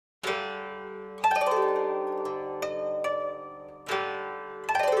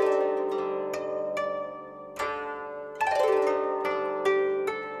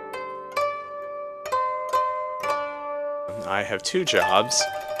I have two jobs,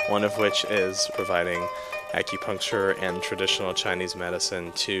 one of which is providing acupuncture and traditional Chinese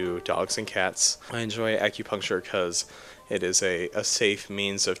medicine to dogs and cats. I enjoy acupuncture because it is a safe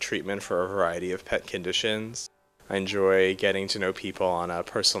means of treatment for a variety of pet conditions. I enjoy getting to know people on a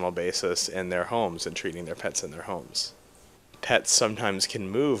personal basis in their homes and treating their pets in their homes. Pets sometimes can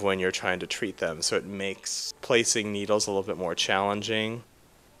move when you're trying to treat them, so it makes placing needles a little bit more challenging.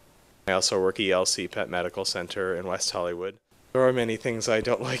 I also work ELC Pet Medical Center in West Hollywood. There are many things I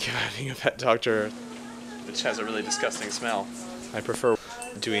don't like about being a pet doctor, which has a really disgusting smell. I prefer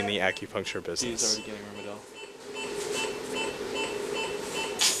doing the acupuncture business. He's already getting Rimadyl.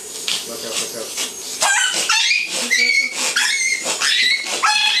 Look out, look out.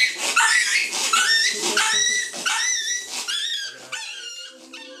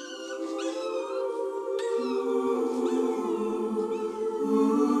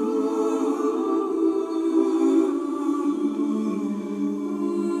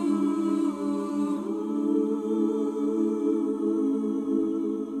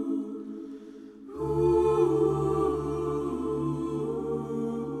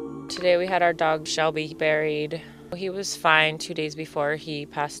 Today we had our dog Shelby buried. He was fine 2 days before he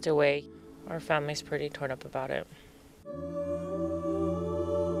passed away. Our family's pretty torn up about it.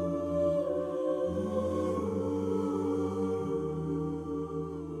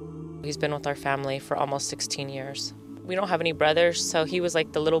 He's been with our family for almost 16 years. We don't have any brothers, so he was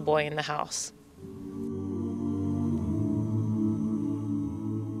like the little boy in the house.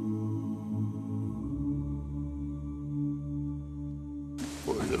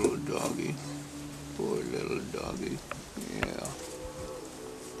 Poor little doggy. Poor little doggy. Yeah.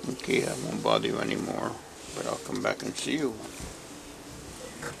 Okay, I won't bother you anymore, but I'll come back and see you.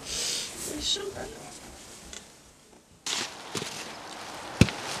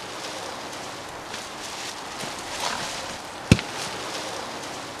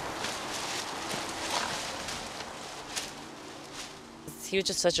 He was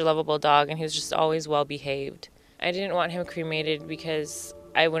just such a lovable dog, and he was just always well behaved. I didn't want him cremated because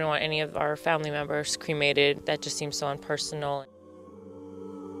I wouldn't want any of our family members cremated. That just seems so impersonal.